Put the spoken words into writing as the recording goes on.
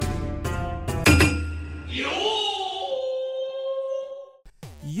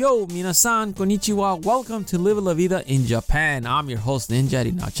Yo, minasan, konnichiwa. Welcome to Live La Vida in Japan. I'm your host,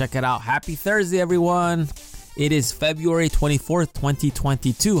 Ninja. Now check it out. Happy Thursday, everyone. It is February 24th,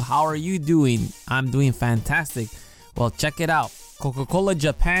 2022. How are you doing? I'm doing fantastic. Well, check it out. Coca-Cola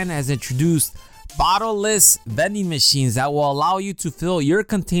Japan has introduced bottle-less vending machines that will allow you to fill your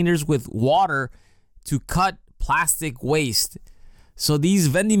containers with water to cut plastic waste. So these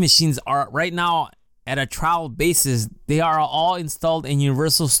vending machines are right now at a trial basis. They are all installed in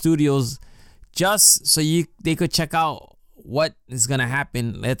Universal Studios just so they could check out what is going to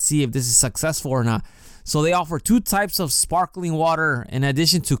happen. Let's see if this is successful or not. So they offer two types of sparkling water in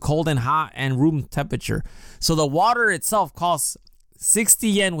addition to cold and hot and room temperature. So the water itself costs 60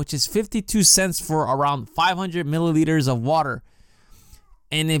 yen, which is 52 cents for around 500 milliliters of water.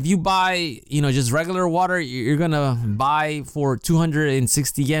 And if you buy, just regular water, you're going to buy for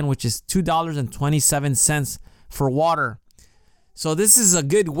 260 yen, which is $2.27 for water. So this is a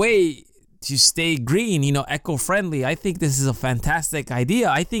good way to stay green, eco-friendly. I think this is a fantastic idea.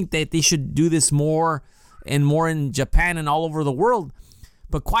 I think that they should do this more and more in Japan and all over the world.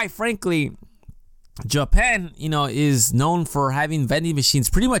 But quite frankly, Japan, is known for having vending machines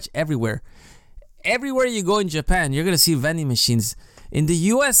pretty much everywhere. Everywhere you go in Japan, you're going to see vending machines. In the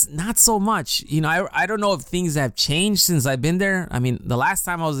U.S., not so much. I don't know if things have changed since I've been there. I mean, the last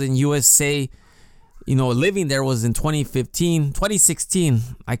time I was in USA, living there was in 2016.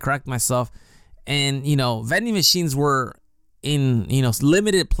 I correct myself. And, vending machines were in,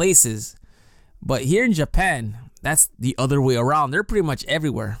 limited places. But here in Japan, that's the other way around. They're pretty much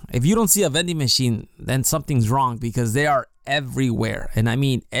everywhere. If you don't see a vending machine, then something's wrong because they are everywhere. And I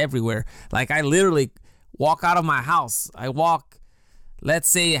mean everywhere. Like I literally walk out of my house. I walk, let's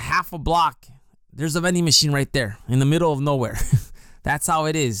say, half a block. There's a vending machine right there in the middle of nowhere. That's how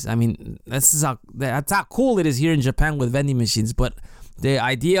it is. I mean, that's how cool it is here in Japan with vending machines. But the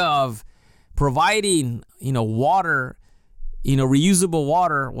idea of providing, water, reusable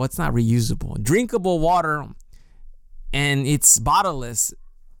water. Well, it's not reusable. Drinkable water, and it's bottleless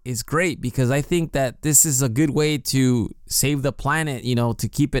is great because I think that this is a good way to save the planet, to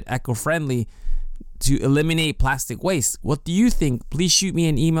keep it eco-friendly, to eliminate plastic waste. What do you think? Please shoot me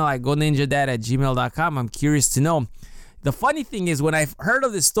an email at goninjadad@gmail.com. I'm curious to know. The funny thing is, when I heard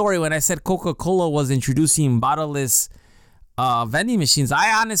of this story, when I said Coca-Cola was introducing bottleless vending machines,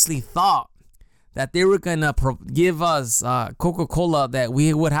 I honestly thought that they were going to give us Coca-Cola, that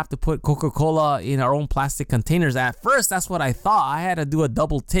we would have to put Coca-Cola in our own plastic containers. At first, that's what I thought. I had to do a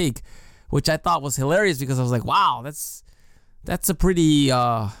double take, which I thought was hilarious because I was like, wow, that's a pretty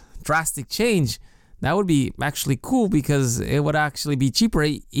drastic change. That would be actually cool because it would actually be cheaper,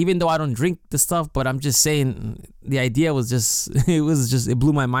 even though I don't drink the stuff. But I'm just saying the idea was it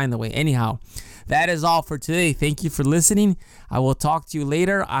blew my mind away. Anyhow, that is all for today. Thank you for listening. I will talk to you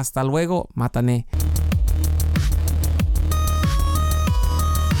later. Hasta luego. Matane.